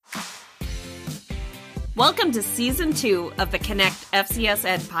Welcome to Season 2 of the Connect FCS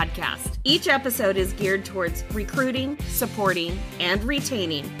Ed podcast. Each episode is geared towards recruiting, supporting, and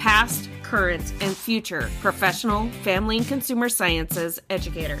retaining past, current, and future professional, family, and consumer sciences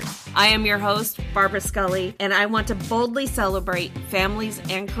educators. I am your host, Barbara Scully, and I want to boldly celebrate families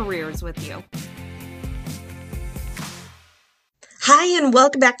and careers with you. Hi, and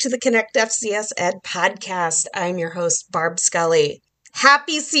welcome back to the Connect FCS Ed podcast. I'm your host, Barb Scully.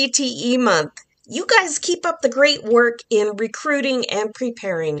 Happy CTE month. You guys keep up the great work in recruiting and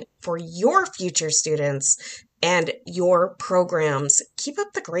preparing for your future students and your programs. Keep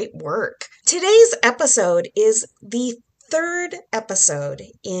up the great work. Today's episode is the third episode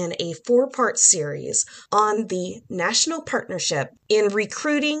in a 4-part series on the National Partnership in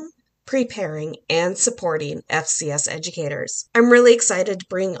Recruiting, Preparing, and Supporting FCS Educators. I'm really excited to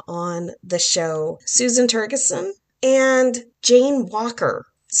bring on the show Susan Tergeson and Jane Walker.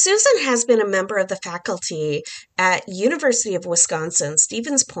 Susan has been a member of the faculty at University of Wisconsin,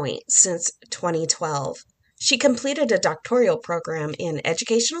 Stevens Point since 2012. She completed a doctoral program in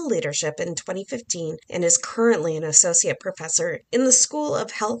educational leadership in 2015 and is currently an associate professor in the School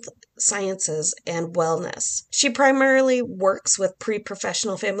of Health Sciences and Wellness. She primarily works with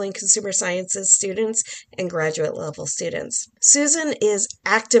pre-professional family and consumer sciences students and graduate level students. Susan is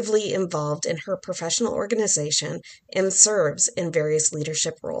actively involved in her professional organization and serves in various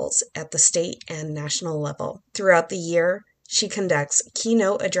leadership roles at the state and national level. Throughout the year, she conducts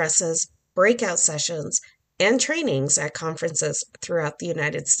keynote addresses, breakout sessions, and trainings at conferences throughout the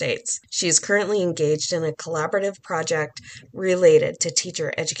United States. She is currently engaged in a collaborative project related to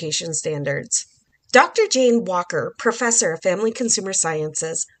teacher education standards. Dr. Jane Walker, professor of family consumer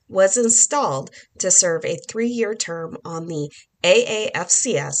sciences, was installed to serve a 3-year term on the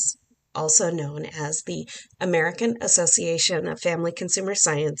AAFCS, also known as the American Association of Family Consumer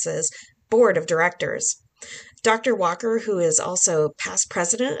Sciences, Board of Directors. Dr. Walker, who is also past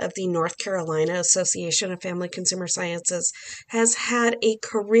president of the North Carolina Association of Family Consumer Sciences, has had a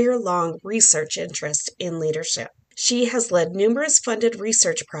career-long research interest in leadership. She has led numerous funded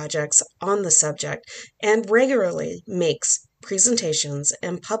research projects on the subject and regularly makes presentations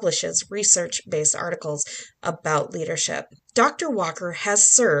and publishes research-based articles about leadership. Dr. Walker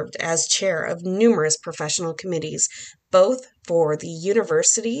has served as chair of numerous professional committees, both for the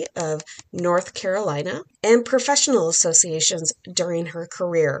University of North Carolina and professional associations during her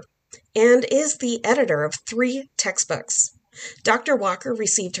career, and is the editor of 3 textbooks. Dr. Walker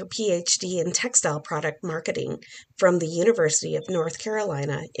received her PhD in textile product marketing from the University of North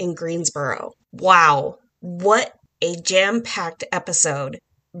Carolina in Greensboro. Wow, what a jam-packed episode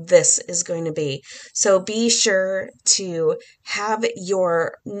this is going to be. So be sure to have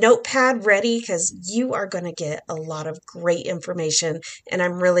your notepad ready because you are going to get a lot of great information, and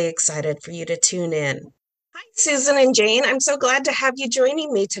I'm really excited for you to tune in. Hi, Susan and Jane. I'm so glad to have you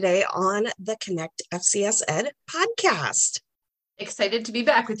joining me today on the Connect FCS Ed podcast. Excited to be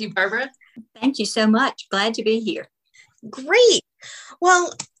back with you, Barbara. Thank you so much. Glad to be here. Great.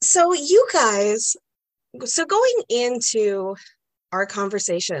 Well, so you guys, going into our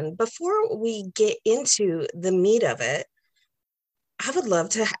conversation, before we get into the meat of it, I would love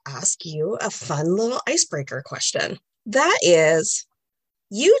to ask you a fun little icebreaker question. That is,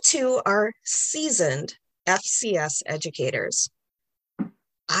 you two are seasoned FCS educators.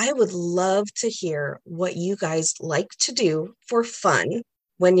 I would love to hear what you guys like to do for fun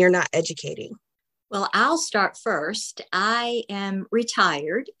when you're not educating. Well, I'll start first. I am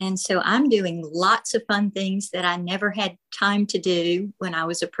retired, and so I'm doing lots of fun things that I never had time to do when I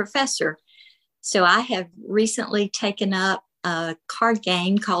was a professor. So I have recently taken up a card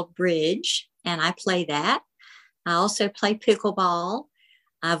game called Bridge, and I play that. I also play pickleball.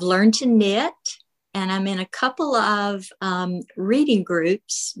 I've learned to knit, and I'm in a couple of reading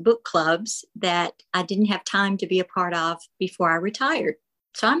groups, book clubs, that I didn't have time to be a part of before I retired.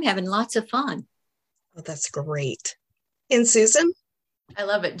 So I'm having lots of fun. Oh, that's great. And Susan? I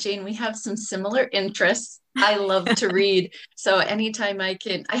love it. Jane, we have some similar interests. I love to read. So anytime I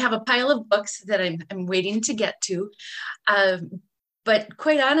have a pile of books that I'm waiting to get to. But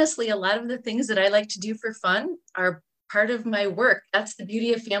quite honestly, a lot of the things that I like to do for fun are part of my work. That's the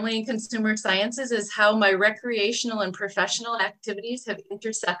beauty of family and consumer sciences, is how my recreational and professional activities have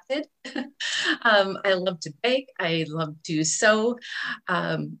intersected. I love to bake. I love to sew.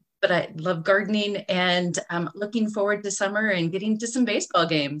 But I love gardening, and I'm looking forward to summer and getting to some baseball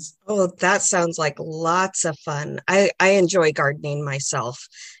games. Oh, that sounds like lots of fun. I enjoy gardening myself.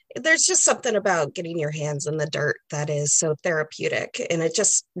 There's just something about getting your hands in the dirt that is so therapeutic, and it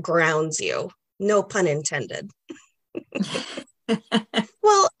just grounds you. No pun intended.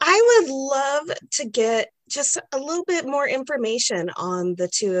 Well, I would love to get just a little bit more information on the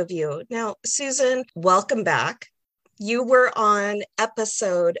two of you. Now, Susan, welcome back. You were on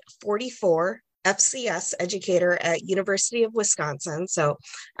episode 44, FCS educator at University of Wisconsin. So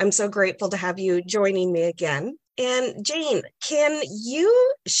I'm so grateful to have you joining me again. And Jane, can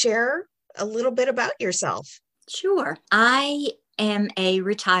you share a little bit about yourself? Sure. I am a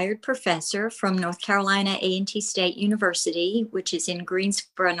retired professor from North Carolina A&T State University, which is in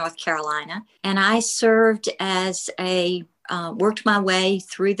Greensboro, North Carolina. And I served as worked my way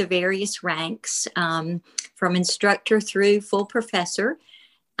through the various ranks, from instructor through full professor.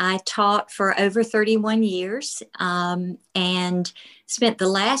 I taught for over 31 years and spent the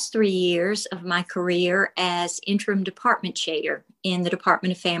last 3 years of my career as interim department chair in the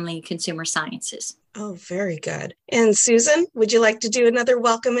Department of Family and Consumer Sciences. Oh, very good. And Susan, would you like to do another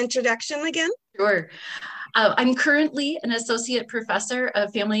welcome introduction again? Sure. I'm currently an associate professor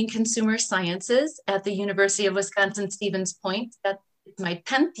of family and consumer sciences at the University of Wisconsin-Stevens Point. That's my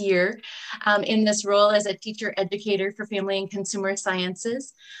 10th year in this role as a teacher educator for family and consumer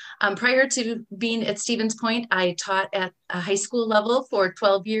sciences. Prior to being at Stevens Point, I taught at a high school level for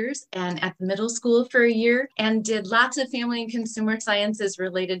 12 years and at the middle school for a year, and did lots of family and consumer sciences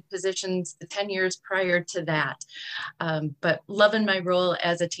related positions the 10 years prior to that. But loving my role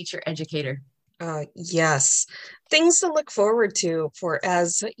as a teacher educator. Yes, things to look forward to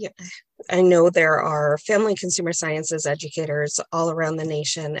I know there are family and consumer sciences educators all around the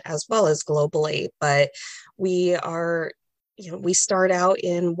nation as well as globally, but we start out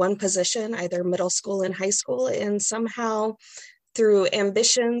in one position, either middle school and high school, and somehow through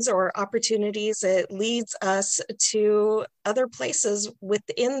ambitions or opportunities, it leads us to other places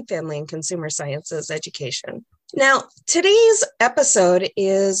within family and consumer sciences education. Now, today's episode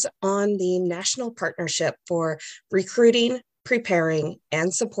is on the National Partnership for Recruiting, Preparing,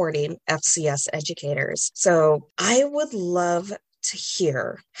 and Supporting FCS Educators. So I would love to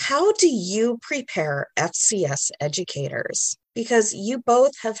hear, how do you prepare FCS educators? Because you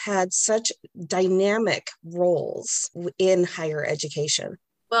both have had such dynamic roles in higher education.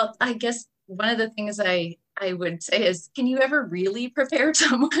 Well, I guess one of the things I would say is, can you ever really prepare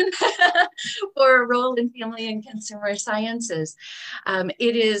someone for a role in family and consumer sciences?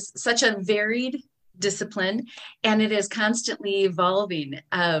 It is such a varied discipline, and it is constantly evolving.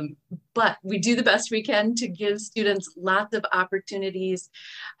 But we do the best we can to give students lots of opportunities,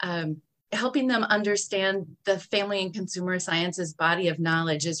 helping them understand the family and consumer sciences body of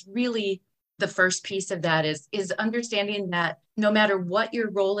knowledge is really the first piece of that is understanding that no matter what your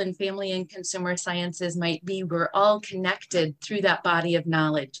role in family and consumer sciences might be, we're all connected through that body of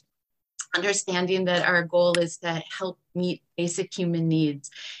knowledge. Understanding that our goal is to help meet basic human needs.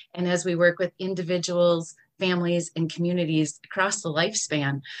 And as we work with individuals, families, and communities across the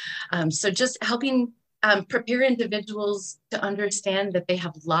lifespan. So just helping prepare individuals to understand that they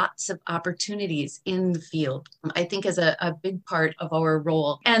have lots of opportunities in the field, I think is a big part of our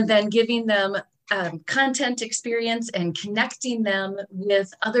role. And then giving them content experience and connecting them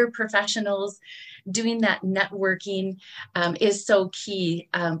with other professionals, doing that networking is so key.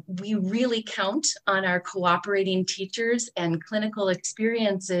 We really count on our cooperating teachers and clinical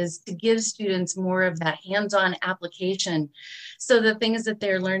experiences to give students more of that hands-on application. So the things that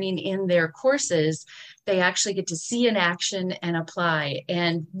they're learning in their courses, they actually get to see in action and apply.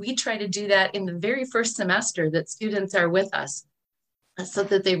 And we try to do that in the very first semester that students are with us, so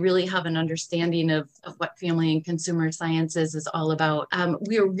that they really have an understanding of what family and consumer sciences is all about.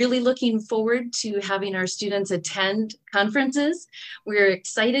 We are really looking forward to having our students attend conferences. We're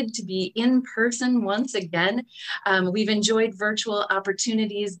excited to be in person once again. We've enjoyed virtual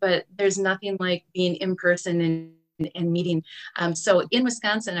opportunities, but there's nothing like being in person and meeting. So in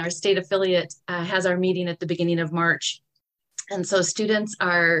Wisconsin, our state affiliate has our meeting at the beginning of March. And so students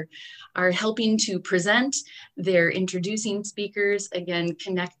are helping to present, they're introducing speakers, again,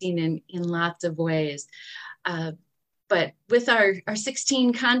 connecting in lots of ways. But with our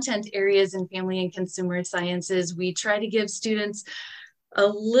 16 content areas in family and consumer sciences, we try to give students a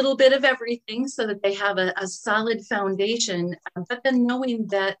little bit of everything so that they have a solid foundation, but then knowing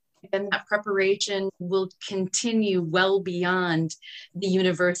that and that preparation will continue well beyond the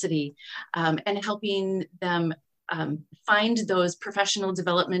university, and helping them find those professional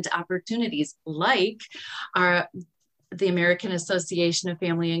development opportunities like the American Association of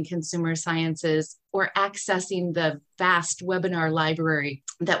Family and Consumer Sciences, or accessing the vast webinar library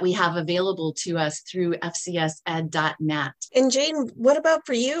that we have available to us through fcsed.net. And Jane, what about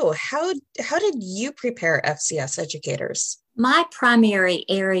for you? How did you prepare FCS educators? My primary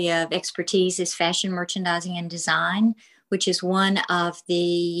area of expertise is fashion merchandising and design, which is one of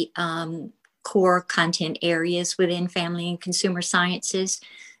the core content areas within family and consumer sciences.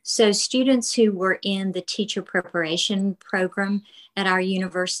 So students who were in the teacher preparation program at our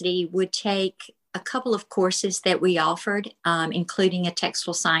university would take a couple of courses that we offered, including a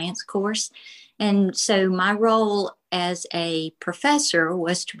textual science course. And so my role as a professor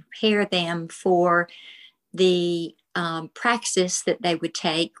was to prepare them for the praxis that they would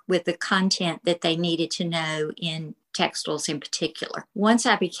take with the content that they needed to know in textiles in particular. Once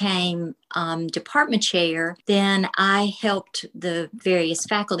I became department chair, then I helped the various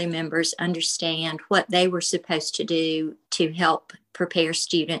faculty members understand what they were supposed to do to help prepare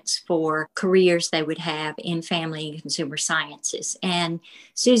students for careers they would have in family and consumer sciences. And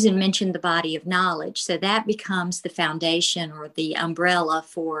Susan mentioned the body of knowledge. So that becomes the foundation or the umbrella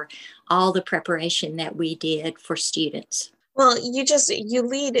for all the preparation that we did for students. Well, you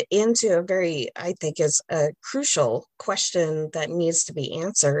lead into a very, I think, is a crucial question that needs to be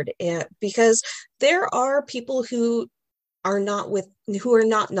answered, because there are people who are not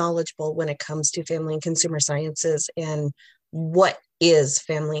knowledgeable when it comes to family and consumer sciences and what is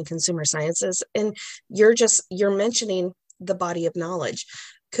family and consumer sciences. And you're mentioning the body of knowledge.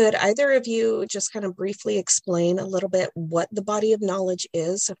 Could either of you just kind of briefly explain a little bit what the body of knowledge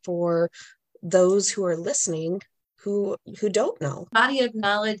is for those who are listening who don't know? Body of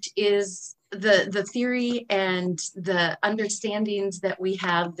knowledge is the theory and the understandings that we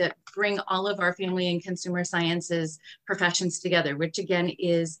have that bring all of our family and consumer sciences professions together, which again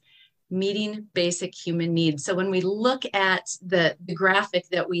is meeting basic human needs. So when we look at the graphic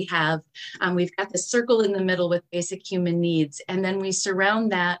that we have, we've got the circle in the middle with basic human needs, and then we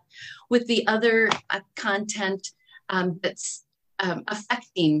surround that with the other content that's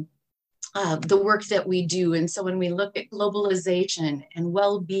affecting the work that we do. And so when we look at globalization and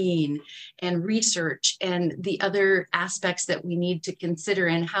well-being and research and the other aspects that we need to consider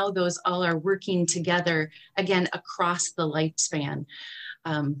and how those all are working together, again, across the lifespan.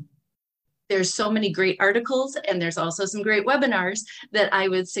 There's so many great articles, and there's also some great webinars that I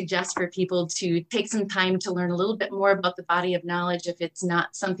would suggest for people to take some time to learn a little bit more about the body of knowledge if it's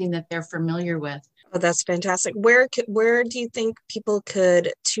not something that they're familiar with. Oh, that's fantastic. Where do you think people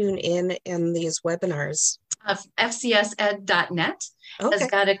could tune in these webinars? FCSEd.net has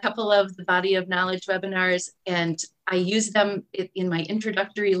got a couple of the body of knowledge webinars, and I use them in my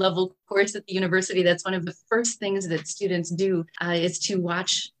introductory level course at the university. That's one of the first things that students do is to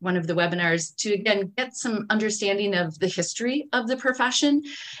watch one of the webinars to, again, get some understanding of the history of the profession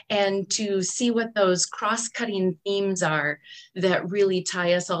and to see what those cross-cutting themes are that really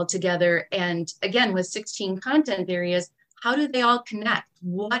tie us all together. And again, with 16 content areas, how do they all connect?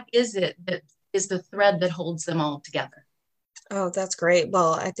 What is it that is the thread that holds them all together? Oh, that's great.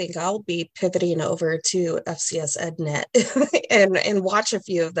 Well, I think I'll be pivoting over to FCS EdNet and watch a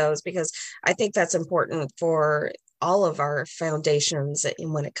few of those, because I think that's important for all of our foundations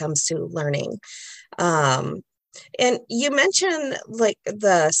when it comes to learning. And you mentioned like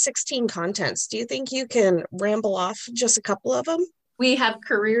the 16 contents. Do you think you can ramble off just a couple of them? We have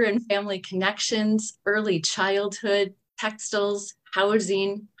career and family connections, early childhood, textiles,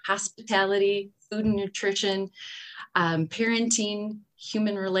 housing, hospitality, food and nutrition, parenting,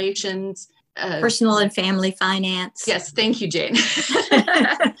 human relations, personal and family finance. Yes, thank you, Jane.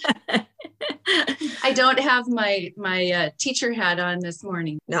 I don't have my teacher hat on this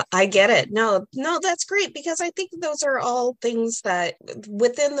morning. No, I get it. No, that's great, because I think those are all things that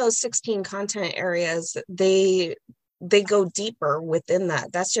within those 16 content areas, they go deeper within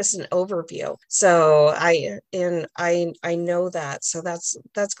that. That's just an overview. So I know that. So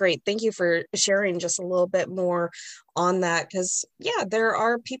that's great. Thank you for sharing just a little bit more on that, because yeah, there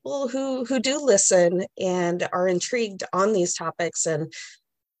are people who do listen and are intrigued on these topics, and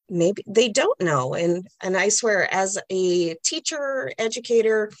maybe they don't know. And I swear, as a teacher,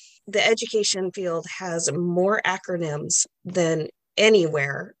 educator, the education field has more acronyms than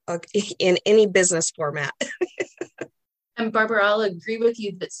anywhere in any business format. And Barbara, I'll agree with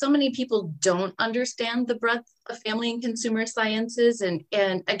you that so many people don't understand the breadth of family and consumer sciences. And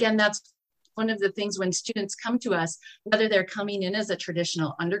again, that's one of the things when students come to us, whether they're coming in as a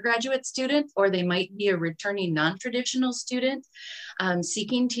traditional undergraduate student or they might be a returning non-traditional student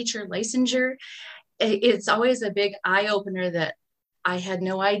seeking teacher licensure, it's always a big eye-opener that I had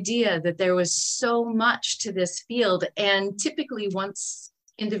no idea that there was so much to this field. And typically once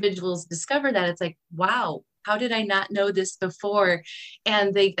individuals discover that, it's like, wow, how did I not know this before?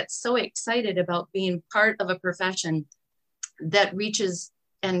 And they get so excited about being part of a profession that reaches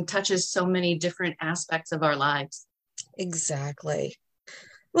and touches so many different aspects of our lives. Exactly.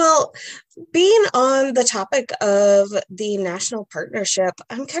 Well, being on the topic of the national partnership,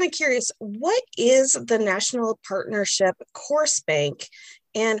 I'm kind of curious, what is the National Partnership Course Bank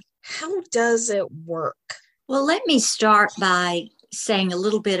and how does it work? Well, let me start by saying a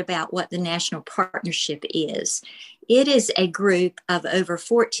little bit about what the National Partnership is. It is a group of over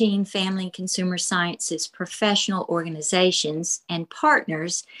 14 family and consumer sciences professional organizations and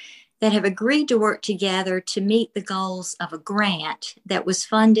partners that have agreed to work together to meet the goals of a grant that was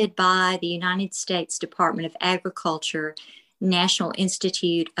funded by the United States Department of Agriculture, National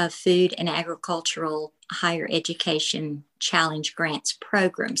Institute of Food and Agricultural Higher Education Challenge Grants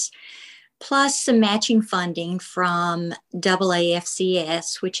programs, plus some matching funding from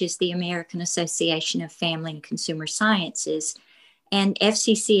AAFCS, which is the American Association of Family and Consumer Sciences, and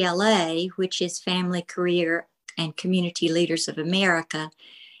FCCLA, which is Family, Career, and Community Leaders of America,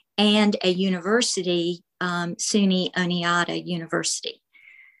 and a university, SUNY Oneonta University.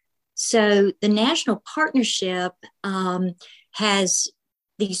 So the National Partnership has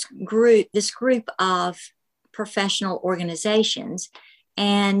this group of professional organizations,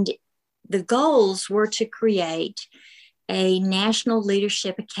 and the goals were to create a national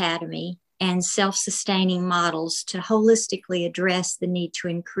leadership academy and self-sustaining models to holistically address the need to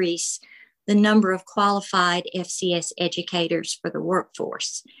increase the number of qualified FCS educators for the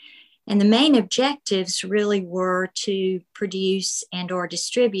workforce. And the main objectives really were to produce and or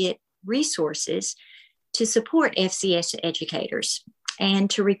distribute resources to support FCS educators and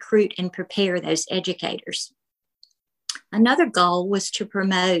to recruit and prepare those educators. Another goal was to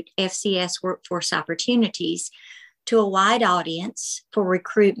promote FCS workforce opportunities to a wide audience for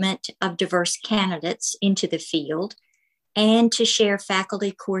recruitment of diverse candidates into the field and to share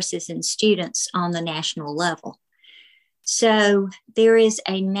faculty, courses, and students on the national level. So there is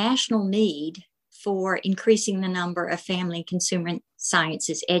a national need for increasing the number of family and consumer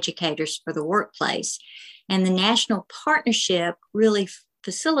sciences educators for the workplace. And the National Partnership really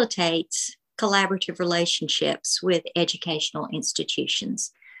facilitates collaborative relationships with educational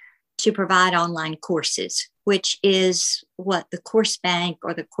institutions to provide online courses, which is what the course bank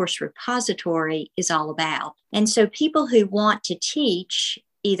or the course repository is all about. And so people who want to teach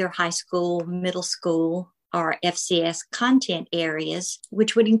either high school, middle school, or FCS content areas,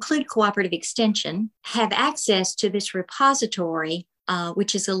 which would include cooperative extension, have access to this repository,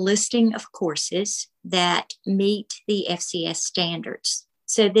 which is a listing of courses that meet the FCS standards.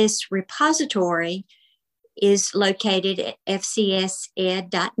 So this repository is located at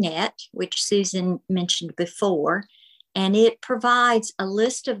fcsed.net, which Susan mentioned before, and it provides a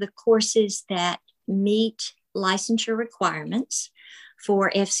list of the courses that meet licensure requirements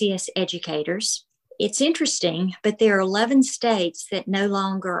for FCS educators. It's interesting, but there are 11 states that no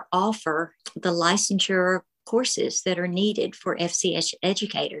longer offer the licensure courses that are needed for FCS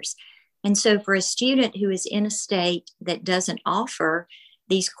educators. And so for a student who is in a state that doesn't offer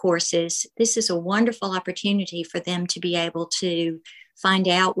these courses, this is a wonderful opportunity for them to be able to find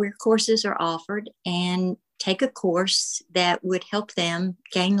out where courses are offered and take a course that would help them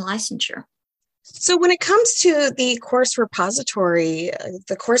gain licensure. So when it comes to the course repository,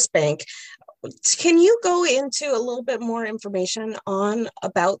 the course bank, can you go into a little bit more information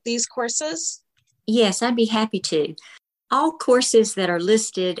about these courses? Yes, I'd be happy to. All courses that are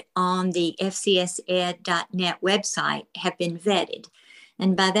listed on the fcsed.net website have been vetted.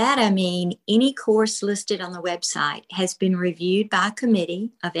 And by that, I mean any course listed on the website has been reviewed by a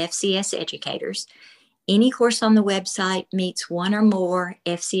committee of FCS educators. Any course on the website meets one or more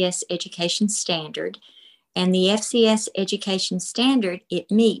FCS education standard, and the FCS education standard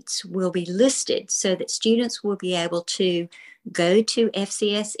it meets will be listed so that students will be able to go to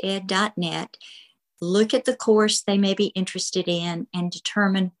fcsed.net, look at the course they may be interested in, and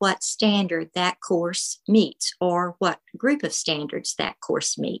determine what standard that course meets or what group of standards that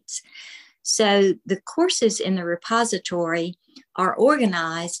course meets. So the courses in the repository are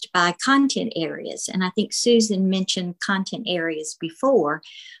organized by content areas. And I think Susan mentioned content areas before,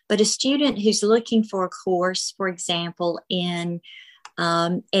 but a student who's looking for a course, for example, in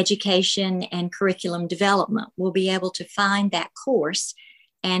education and curriculum development will be able to find that course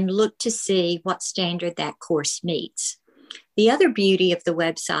and look to see what standard that course meets. The other beauty of the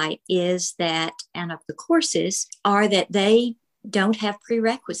website is that, and of the courses, are that they don't have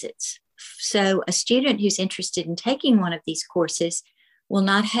prerequisites. So a student who's interested in taking one of these courses will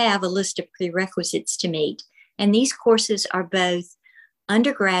not have a list of prerequisites to meet. And these courses are both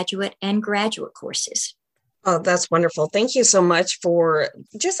undergraduate and graduate courses. Oh, that's wonderful. Thank you so much for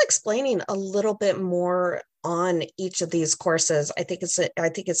just explaining a little bit more on each of these courses. I think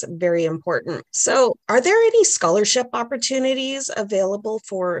it's very important. So, are there any scholarship opportunities available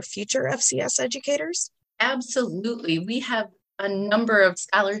for future FCS educators? Absolutely. We have a number of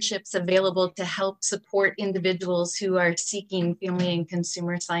scholarships available to help support individuals who are seeking family and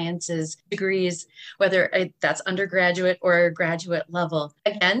consumer sciences degrees, whether that's undergraduate or graduate level.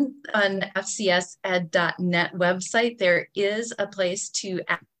 Again, on fcsed.net website, there is a place to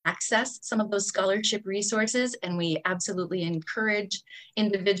access some of those scholarship resources, and we absolutely encourage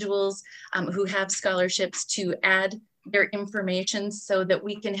individuals who have scholarships to add their information so that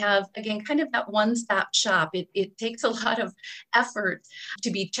we can have, again, kind of that one-stop shop. It takes a lot of effort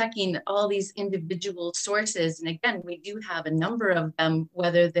to be checking all these individual sources. And again, we do have a number of them,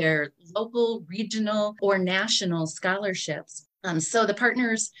 whether they're local, regional, or national scholarships. So the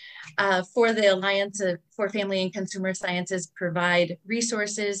partners for the Alliance for Family and Consumer Sciences provide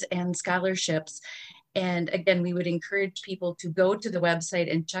resources and scholarships. And again, we would encourage people to go to the website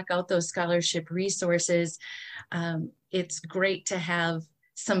and check out those scholarship resources. It's great to have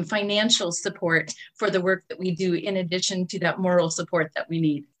some financial support for the work that we do, in addition to that moral support that we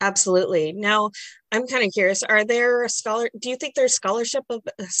need. Absolutely. Now, I'm kind of curious, do you think there's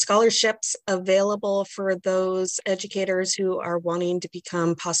scholarships available for those educators who are wanting to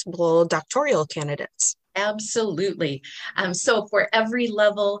become possible doctoral candidates? Absolutely. So for every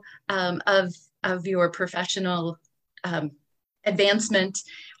level of your professional advancement,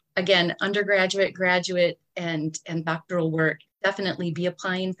 again, undergraduate, graduate, and doctoral work, definitely be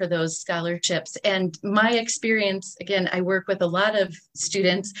applying for those scholarships. And my experience, again, I work with a lot of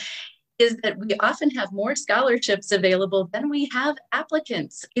students, is that we often have more scholarships available than we have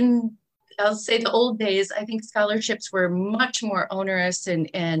applicants. In, I'll say, the old days, I think scholarships were much more onerous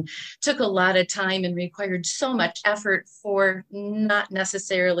and took a lot of time and required so much effort for not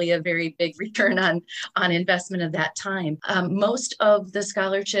necessarily a very big return on investment of that time. Most of the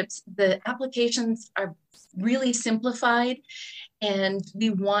scholarships, the applications are really simplified, and we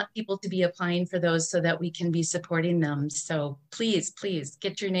want people to be applying for those so that we can be supporting them. So please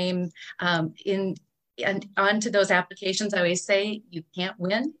get your name in and onto those applications. I always say you can't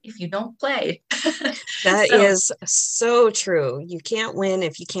win if you don't play. That is so true. You can't win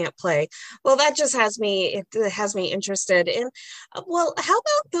if you can't play. Well, that just has me interested in, well, how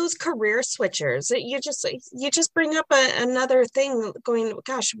about those career switchers? You just bring up another thing going,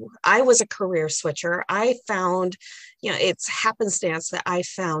 gosh, I was a career switcher. I found, it's happenstance that I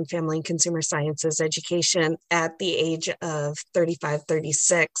found family and consumer sciences education at the age of 35,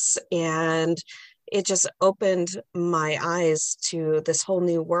 36. And it just opened my eyes to this whole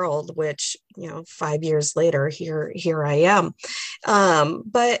new world, which, 5 years later, here I am.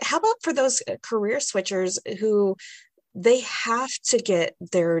 But how about for those career switchers who they have to get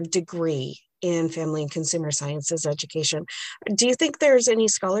their degree in family and consumer sciences education? Do you think there's any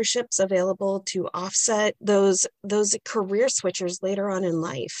scholarships available to offset those career switchers later on in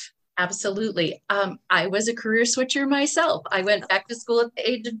life? Absolutely. I was a career switcher myself. I went back to school at the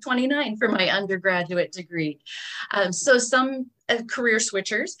age of 29 for my undergraduate degree. So some career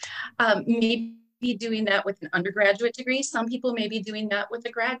switchers may be doing that with an undergraduate degree. Some people may be doing that with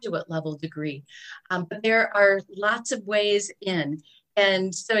a graduate level degree. But there are lots of ways in.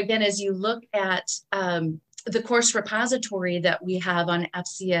 And so again, as you look at the course repository that we have on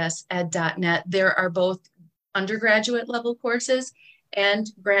fcsed.net, there are both undergraduate level courses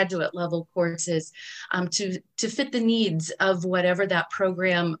and graduate level courses to fit the needs of whatever that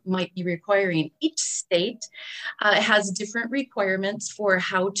program might be requiring. Each state has different requirements for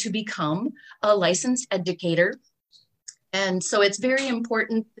how to become a licensed educator. And so it's very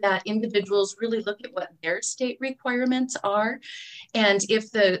important that individuals really look at what their state requirements are, and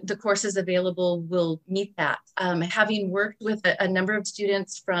if the courses available will meet that. Having worked with a number of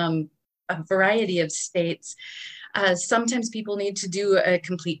students from a variety of states, sometimes people need to do a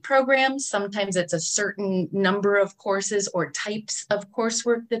complete program. Sometimes it's a certain number of courses or types of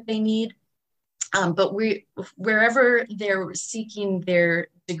coursework that they need. But wherever they're seeking their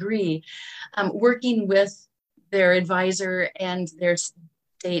degree, working with their advisor and their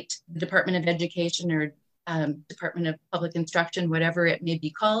state Department of Education or Department of Public Instruction, whatever it may be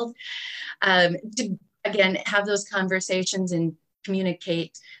called, to again have those conversations and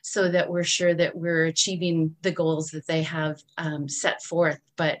communicate so that we're sure that we're achieving the goals that they have set forth.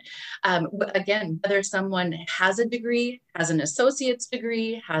 But again, whether someone has a degree, has an associate's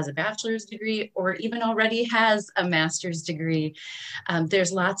degree, has a bachelor's degree, or even already has a master's degree,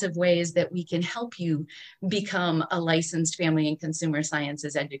 there's lots of ways that we can help you become a licensed family and consumer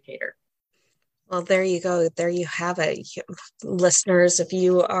sciences educator. Well, there you go. There you have it. Listeners, if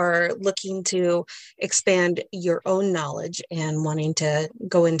you are looking to expand your own knowledge and wanting to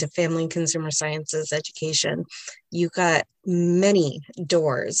go into family and consumer sciences education, you got many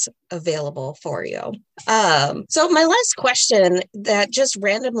doors available for you. So my last question that just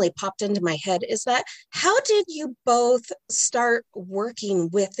randomly popped into my head is that how did you both start working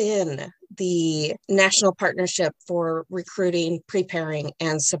within the National Partnership for Recruiting, Preparing,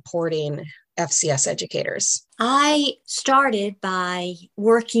 and Supporting FCS Educators? I started by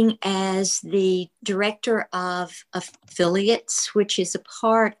working as the director of affiliates, which is a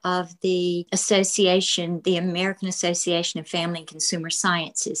part of the association, the American Association of Family and Consumer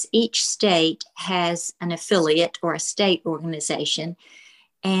Sciences. Each state has an affiliate or a state organization.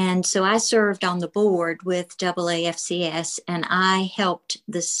 And so I served on the board with AAFCS, and I helped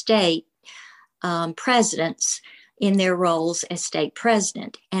the state presidents in their roles as state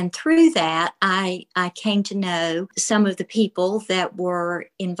president. And through that, I came to know some of the people that were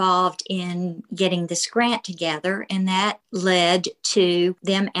involved in getting this grant together. And that led to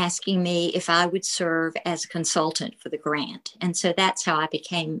them asking me if I would serve as a consultant for the grant. And so that's how I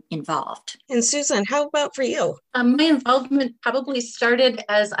became involved. And Susan, how about for you? My involvement probably started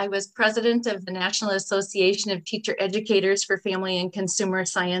as I was president of the National Association of Teacher Educators for Family and Consumer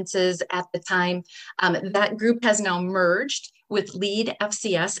Sciences at the time. That group has now merged with Lead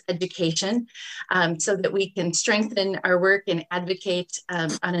FCS Education so that we can strengthen our work and advocate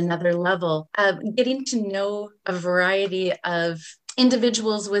on another level. Getting to know a variety of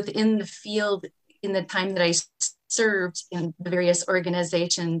individuals within the field in the time that I served in the various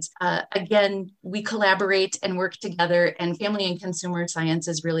organizations. Again, we collaborate and work together, and Family and Consumer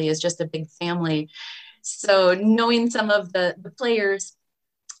Sciences really is just a big family. So knowing some of the players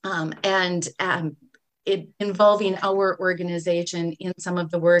and it involving our organization in some of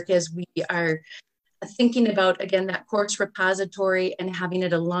the work as we are thinking about, again, that course repository and having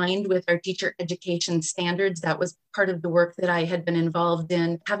it aligned with our teacher education standards. That was part of the work that I had been involved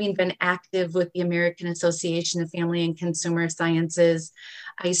in. Having been active with the American Association of Family and Consumer Sciences,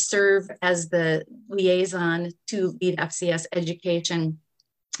 I serve as the liaison to Lead FCS Education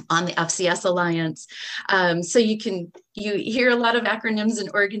on the FCS Alliance. So you hear a lot of acronyms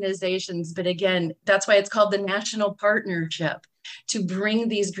and organizations, but again, that's why it's called the National Partnership, to bring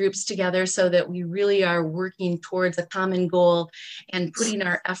these groups together so that we really are working towards a common goal and putting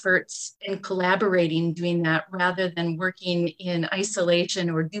our efforts and collaborating doing that rather than working in isolation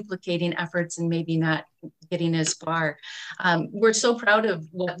or duplicating efforts and maybe not getting as far. We're so proud of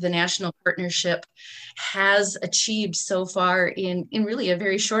what the National Partnership has achieved so far in really a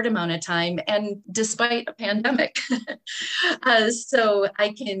very short amount of time and despite a pandemic. So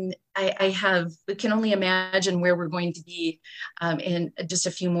I can only imagine where we're going to be in just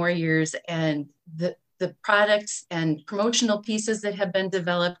a few more years, and the products and promotional pieces that have been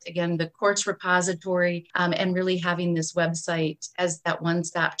developed, again, the course repository, and really having this website as that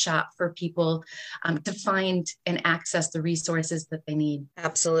one-stop shop for people to find and access the resources that they need.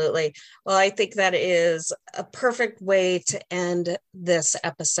 Absolutely. Well, I think that is a perfect way to end this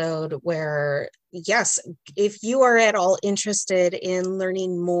episode where, yes, if you are at all interested in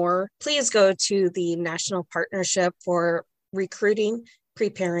learning more, please go to the National Partnership for Recruiting,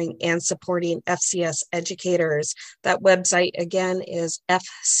 Preparing, and Supporting FCS Educators. That website again is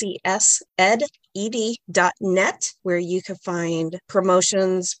fcsed.net, where you can find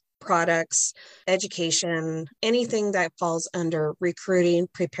promotions, products, education, anything that falls under recruiting,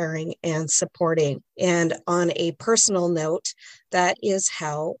 preparing, and supporting. And on a personal note, that is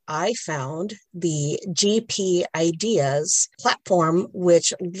how I found the GP Ideas platform,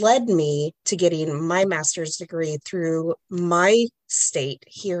 which led me to getting my master's degree through my state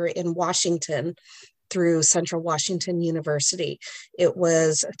here in Washington, through Central Washington University. It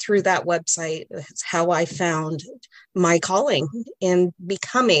was through that website, it's how I found my calling in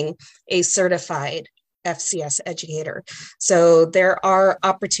becoming a certified FCS educator. So there are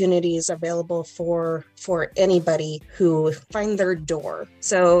opportunities available for anybody who find their door.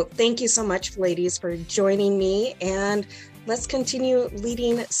 So thank you so much, ladies, for joining me, and let's continue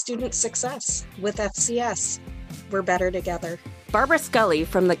leading student success with FCS. We're better together. Barbara Scully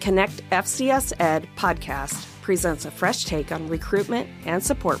from the Connect FCS Ed podcast presents a fresh take on recruitment and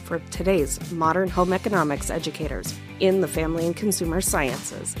support for today's modern home economics educators in the Family and Consumer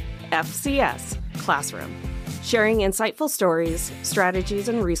Sciences FCS classroom, sharing insightful stories, strategies,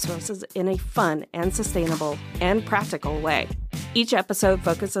 and resources in a fun and sustainable and practical way. Each episode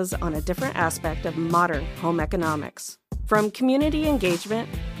focuses on a different aspect of modern home economics, from community engagement,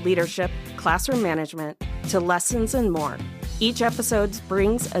 leadership, classroom management, to lessons and more. Each episode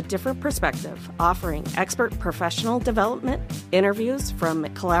brings a different perspective, offering expert professional development, interviews from a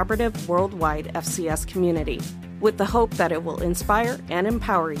collaborative worldwide FCS community, with the hope that it will inspire and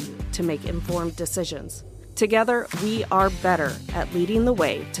empower you to make informed decisions. Together, we are better at leading the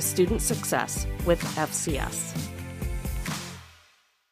way to student success with FCS.